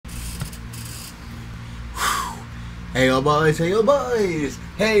Hey yo boys, hey yo boys!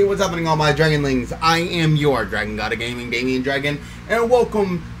 Hey, what's happening all my Dragonlings? I am your Dragon God of Gaming, D.Dragon, and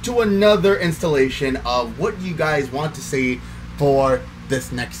welcome to another installation of what you guys want to see for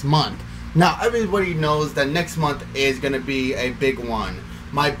this next month. Now, everybody knows that next month is going to be a big one.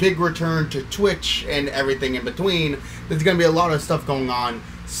 My big return to Twitch and everything in between. There's going to be a lot of stuff going on,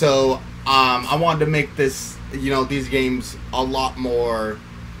 so I wanted to make this, these games a lot more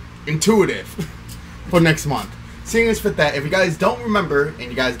intuitive for next month. Seeing as fit that, if you guys don't remember, and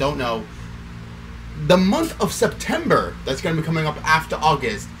you guys don't know, the month of September, that's going to be coming up after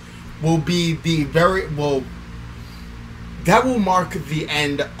August, will be the that will mark the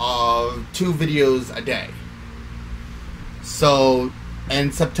end of 2 videos a day. So,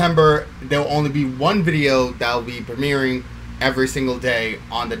 in September, there will only be 1 video that will be premiering every single day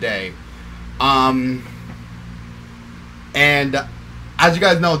on the day. And, as you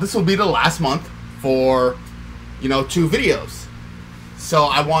guys know, this will be the last month for 2 videos. So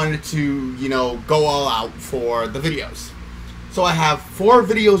I wanted to, go all out for the videos. So I have 4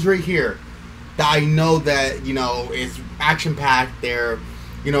 videos right here that I know that, is action-packed. They're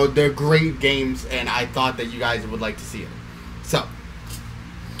great games, and I thought that you guys would like to see it. So,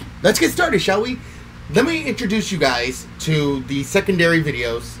 let's get started, shall we? Let me introduce you guys to the secondary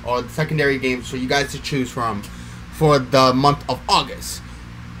videos, or the secondary games for you guys to choose from for the month of August.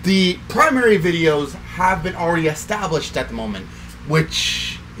 The primary videos have been already established at the moment,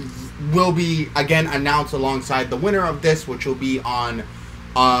 which will be again announced alongside the winner of this, which will be on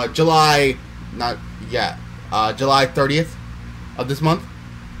July 30th of this month.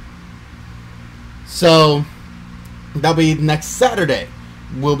 So that'll be next Saturday.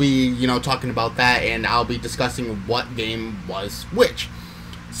 We'll be talking about that, and I'll be discussing what game was which.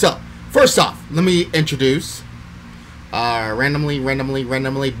 So first off, let me introduce randomly,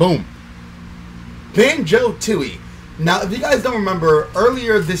 boom, Banjo-Tooie. Now, if you guys don't remember,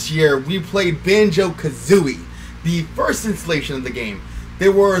 earlier this year we played Banjo-Kazooie, the first installation of the game.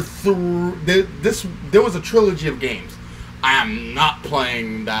 There was a trilogy of games. I am not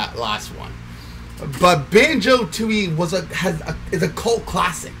playing that last one, but Banjo-Tooie is a cult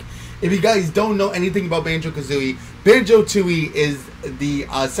classic. If you guys don't know anything about Banjo-Kazooie, Banjo-Tooie is the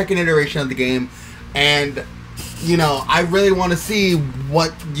second iteration of the game, and I really want to see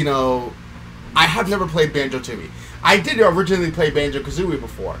what, I have never played Banjo-Tooie. I did originally play Banjo-Kazooie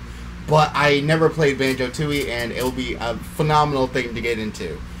before, but I never played Banjo-Tooie, and it will be a phenomenal thing to get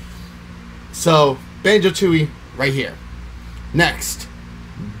into. So, Banjo-Tooie right here. Next,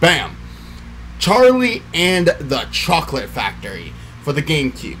 bam, Charlie and the Chocolate Factory for the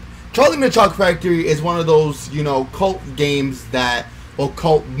GameCube. Charlie and the Chocolate Factory is one of those, cult games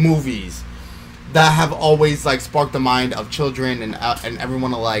cult movies that have always sparked the mind of children and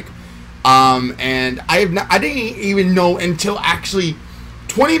everyone alike. And I didn't even know until actually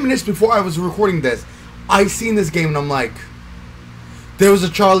 20 minutes before I was recording this. I seen this game and I'm like, there was a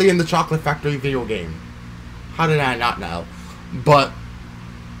Charlie and the Chocolate Factory video game. How did I not know? But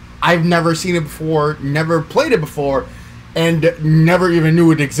I've never seen it before, never played it before, and never even knew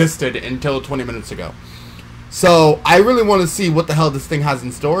it existed until 20 minutes ago. So, I really want to see what the hell this thing has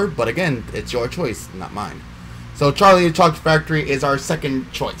in store, but again, it's your choice, not mine. So, Charlie and the Chocolate Factory is our second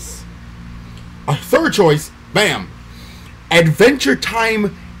choice. Our third choice, bam, Adventure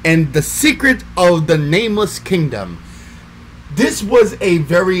Time and the Secret of the Nameless Kingdom. This was a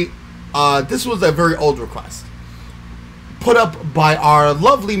very old request, put up by our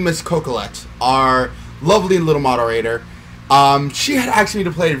lovely Miss Cocolette, our lovely little moderator. She had asked me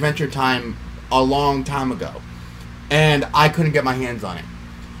to play Adventure Time a long time ago, and I couldn't get my hands on it.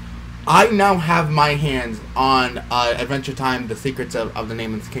 I now have my hands on Adventure Time, The Secrets of the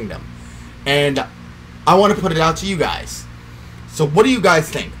Nameless Kingdom, and I want to put it out to you guys. So what do you guys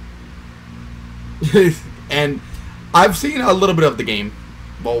think? And I've seen a little bit of the game,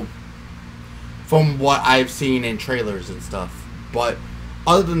 well, from what I've seen in trailers and stuff, but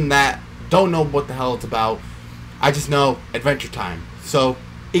other than that, don't know what the hell it's about. I just know Adventure Time, so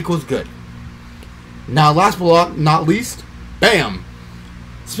equals good. Now, last but not least, bam!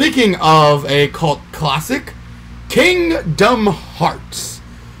 Speaking of a cult classic, Kingdom Hearts.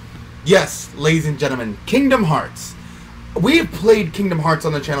 Yes, ladies and gentlemen, Kingdom Hearts. We have played Kingdom Hearts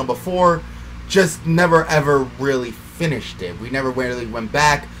on the channel before, just never ever really finished it. We never really went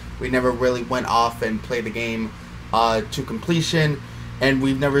back, we never really went off and played the game to completion, and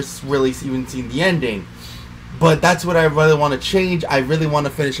we've never really even seen the ending. But that's what I really want to change. I really want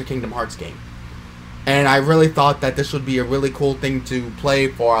to finish a Kingdom Hearts game. And I really thought that this would be a really cool thing to play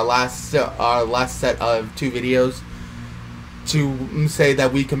for our last set of 2 videos, to say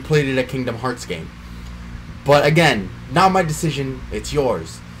that we completed a Kingdom Hearts game. But again, not my decision, it's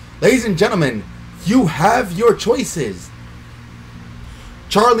yours. Ladies and gentlemen, you have your choices.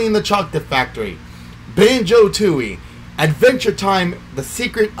 Charlie and the Chocolate Factory, Banjo-Tooie, Adventure Time, The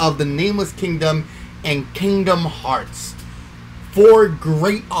Secret of the Nameless Kingdom, and Kingdom Hearts. 4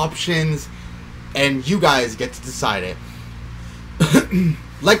 great options, and you guys get to decide it.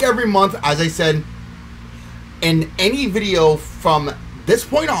 Like every month, as I said, in any video from this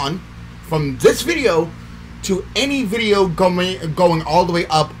point on, from this video to any video going all the way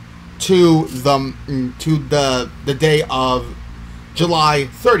up to the day of July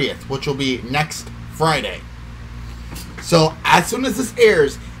 30th, which will be next Friday. So as soon as this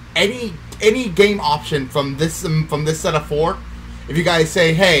airs, any game option from this set of 4, if you guys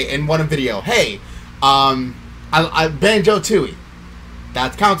say, hey, in one video, hey, Banjo-Tooie,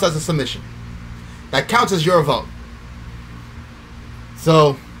 that counts as a submission. That counts as your vote.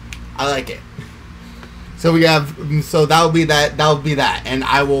 So I like it. So that'll be that, and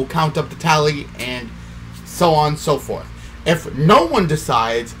I will count up the tally and so on and so forth. If no one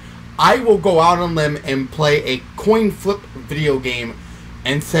decides, I will go out on a limb and play a coin flip video game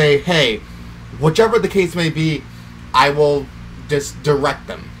and say, hey, whichever the case may be, I will just direct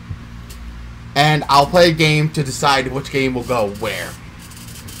them. And I'll play a game to decide which game will go where.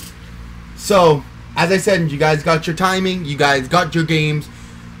 So, as I said, you guys got your timing, you guys got your games.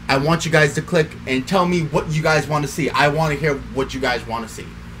 I want you guys to click and tell me what you guys want to see. I want to hear what you guys want to see.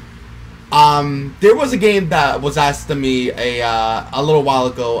 There was a game that was asked to me a little while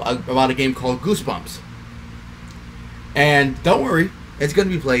ago about a game called Goosebumps. And don't worry, it's going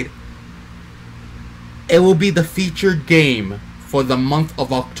to be played. It will be the featured game for the month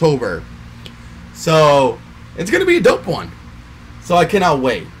of October. So, it's going to be a dope one. So I cannot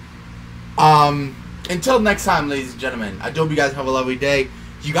wait. Until next time, ladies and gentlemen, I hope you guys have a lovely day.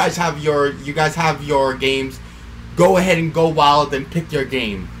 You guys have your games. Go ahead and go wild and pick your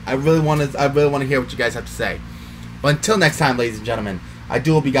game. I really want to hear what you guys have to say. But until next time, ladies and gentlemen, I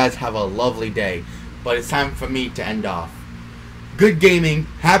do hope you guys have a lovely day. But it's time for me to end off. Good gaming,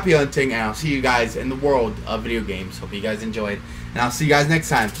 happy hunting, and I'll see you guys in the world of video games. Hope you guys enjoyed. And I'll see you guys next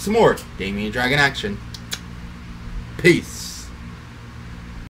time for some more D.Dragon action. Peace.